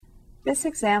This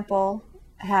example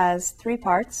has three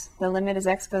parts. The limit as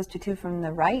x goes to 2 from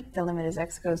the right, the limit as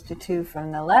x goes to 2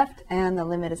 from the left, and the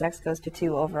limit as x goes to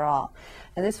 2 overall.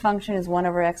 Now this function is 1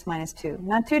 over x minus 2.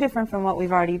 Not too different from what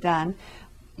we've already done.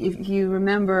 If you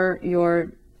remember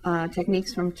your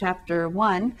techniques from chapter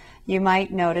 1, you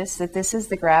might notice that this is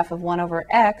the graph of 1 over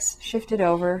x shifted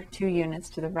over 2 units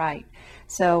to the right.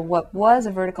 So what was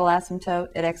a vertical asymptote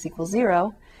at x equals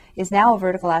 0 is now a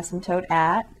vertical asymptote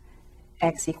at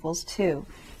x equals 2.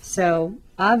 So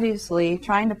obviously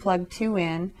trying to plug 2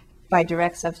 in by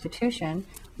direct substitution,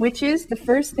 which is the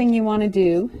first thing you want to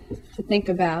do to think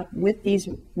about with these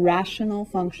rational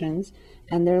functions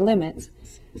and their limits.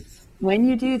 When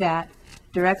you do that,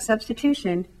 direct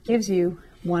substitution gives you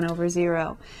 1 over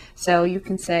 0. So you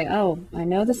can say, oh, I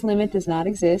know this limit does not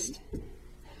exist.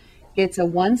 It's a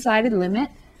one-sided limit,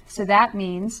 so that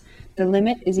means the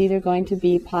limit is either going to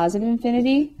be positive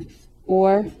infinity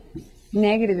or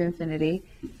negative infinity,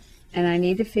 and I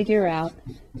need to figure out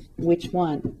which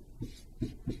one.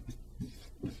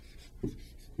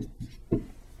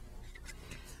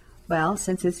 Well,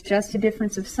 since it's just a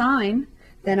difference of sign,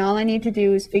 then all I need to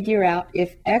do is figure out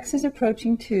if x is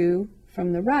approaching 2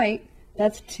 from the right,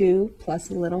 that's 2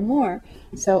 plus a little more.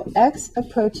 So x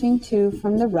approaching 2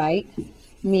 from the right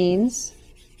means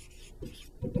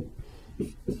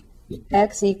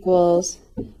x equals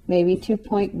maybe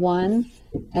 2.1,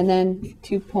 and then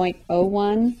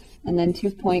 2.01, and then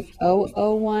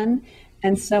 2.001,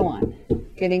 and so on,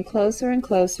 getting closer and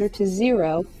closer to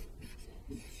 0.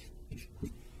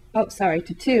 Oh, sorry,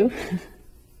 to 2.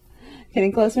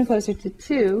 Getting closer and closer to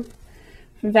 2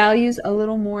 for values a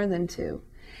little more than 2.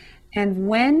 And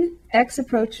when x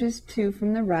approaches 2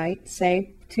 from the right,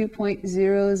 say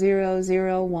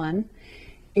 2.0001,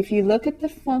 if you look at the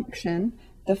function,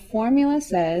 the formula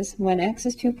says when x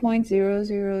is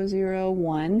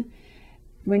 2.0001,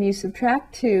 when you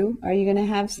subtract 2, are you going to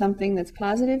have something that's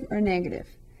positive or negative?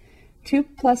 2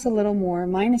 plus a little more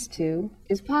minus 2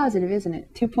 is positive, isn't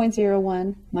it?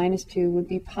 2.01 minus 2 would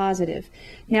be positive.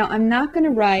 Now, I'm not going to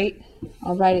write,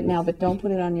 I'll write it now, but don't put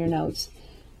it on your notes,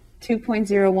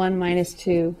 2.01 minus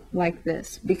 2 like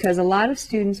this, because a lot of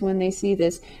students, when they see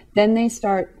this, then they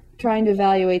start trying to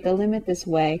evaluate the limit this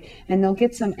way, and they'll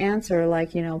get some answer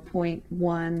like,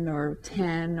 0.1 or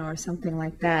 10 or something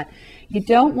like that. You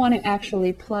don't want to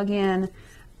actually plug in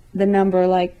the number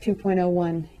like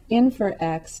 2.01 in for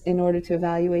x in order to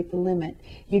evaluate the limit.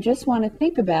 You just want to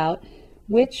think about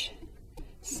which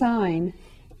sign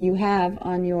you have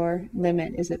on your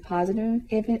limit. Is it positive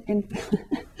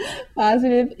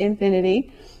positive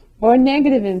infinity or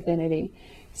negative infinity?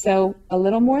 So a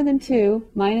little more than 2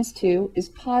 minus 2 is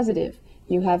positive.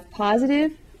 You have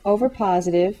positive over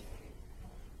positive.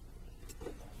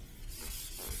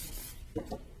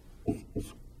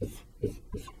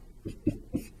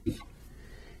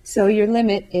 So your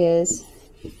limit is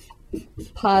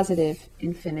positive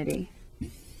infinity.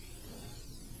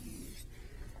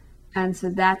 And so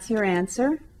that's your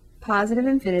answer. Positive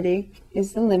infinity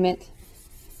is the limit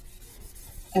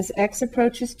as x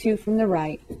approaches 2 from the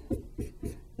right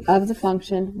of the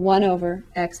function 1 over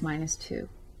x minus 2.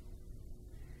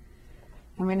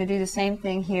 I'm going to do the same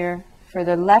thing here for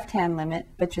the left-hand limit,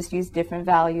 but just use different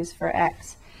values for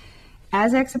x.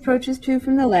 As x approaches 2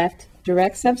 from the left,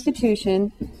 direct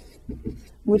substitution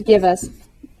would give us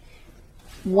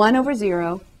 1 over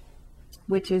 0,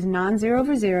 which is non-zero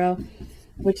over 0,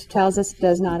 which tells us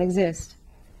does not exist.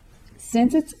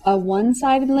 Since it's a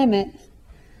one-sided limit,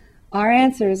 our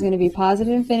answer is going to be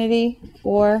positive infinity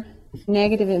or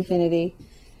negative infinity,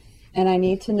 and I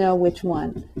need to know which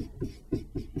one.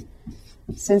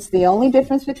 Since the only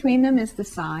difference between them is the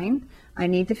sign, I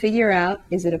need to figure out,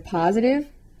 is it a positive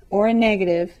or a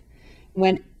negative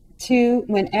when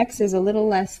x is a little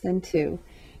less than 2.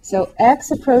 So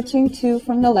x approaching 2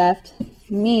 from the left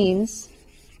means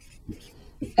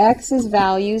x's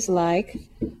values like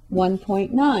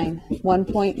 1.9,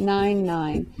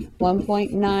 1.99,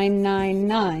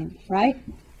 1.999, right?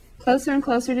 Closer and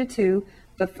closer to 2,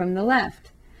 but from the left.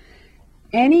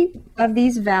 Any of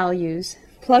these values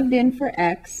plugged in for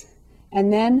x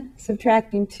and then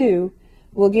subtracting 2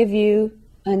 will give you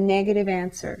a negative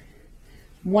answer.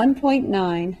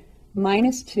 1.9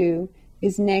 minus 2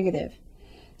 is negative.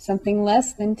 Something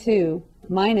less than 2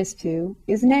 minus 2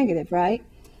 is negative, right?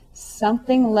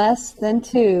 Something less than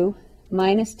 2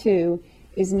 minus 2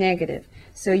 is negative.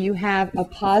 So you have a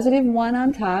positive 1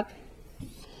 on top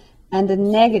and a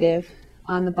negative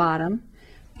on the bottom.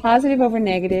 Positive over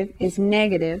negative is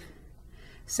negative.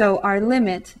 So our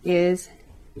limit is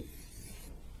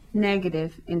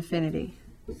negative infinity.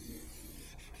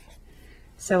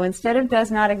 So instead of does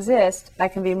not exist, I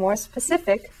can be more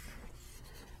specific,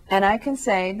 and I can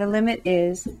say the limit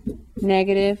is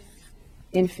negative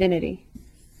infinity.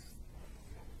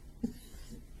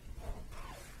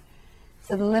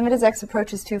 So the limit as x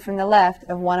approaches 2 from the left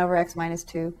of 1 over x minus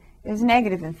 2 is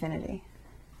negative infinity.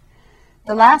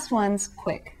 The last one's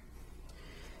quick.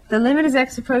 The limit as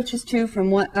x approaches 2 from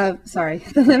the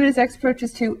limit as x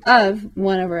approaches 2 of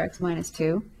 1 over x minus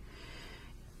 2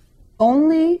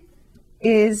 only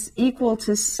is equal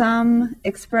to some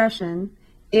expression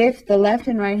if the left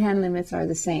and right hand limits are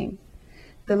the same.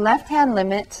 The left hand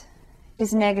limit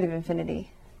is negative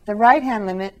infinity. The right hand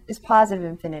limit is positive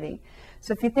infinity.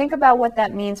 So if you think about what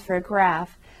that means for a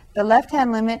graph, the left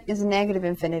hand limit is negative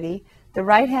infinity. The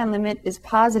right hand limit is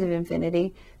positive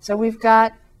infinity. So we've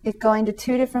got it going to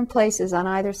two different places on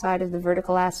either side of the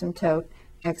vertical asymptote,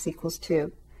 x equals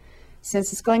 2.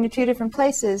 Since it's going to two different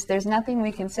places, there's nothing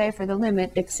we can say for the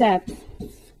limit except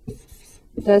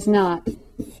does not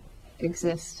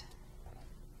exist.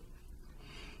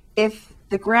 If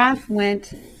the graph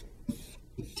went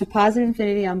to positive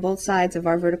infinity on both sides of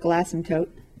our vertical asymptote,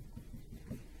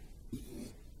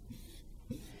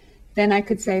 then I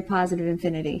could say positive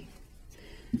infinity.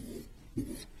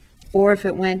 Or if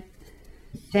it went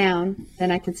down, then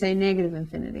I could say negative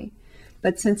infinity.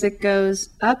 But since it goes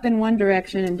up in one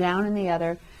direction and down in the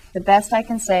other, the best I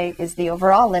can say is the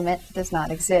overall limit does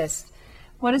not exist.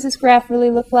 What does this graph really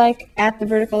look like at the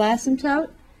vertical asymptote?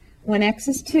 When x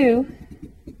is 2,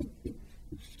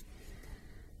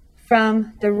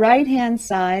 from the right-hand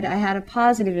side, I had a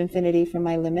positive infinity for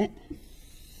my limit.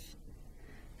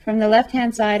 From the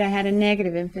left-hand side, I had a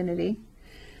negative infinity.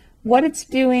 What it's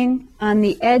doing on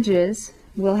the edges,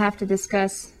 we'll have to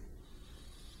discuss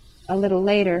a little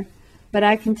later, but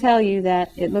I can tell you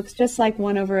that it looks just like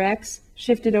 1 over x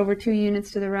shifted over 2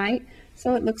 units to the right,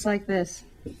 so it looks like this.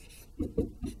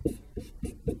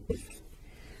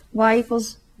 Y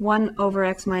equals 1 over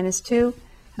x minus 2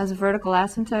 has a vertical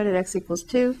asymptote at x equals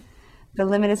 2. The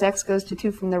limit as x goes to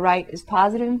 2 from the right is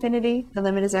positive infinity. The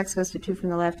limit as x goes to 2 from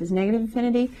the left is negative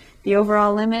infinity. The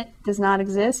overall limit does not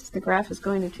exist. The graph is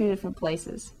going to two different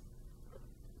places.